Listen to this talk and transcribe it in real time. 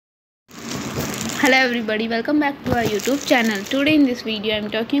Hello everybody, welcome back to our YouTube channel. Today in this video I am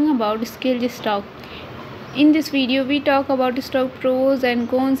talking about Skillz Stock. In this video we talk about stock pros and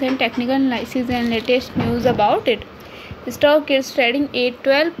cons and technical analysis and latest news about it. The stock is trading at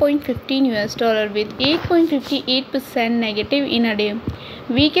 $12.15 with 8.58% negative in a day.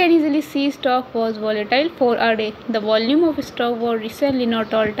 We can easily see stock was volatile for a day. The volume of stock was recently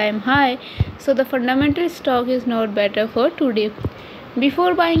not all-time high, so the fundamental stock is not better for today.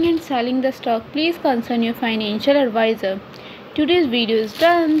 Before buying and selling the stock, please consult your financial advisor. Today's video is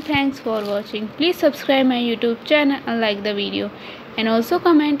done. Thanks for watching. Please subscribe my YouTube channel and like the video, and also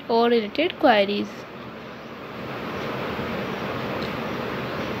comment all related queries.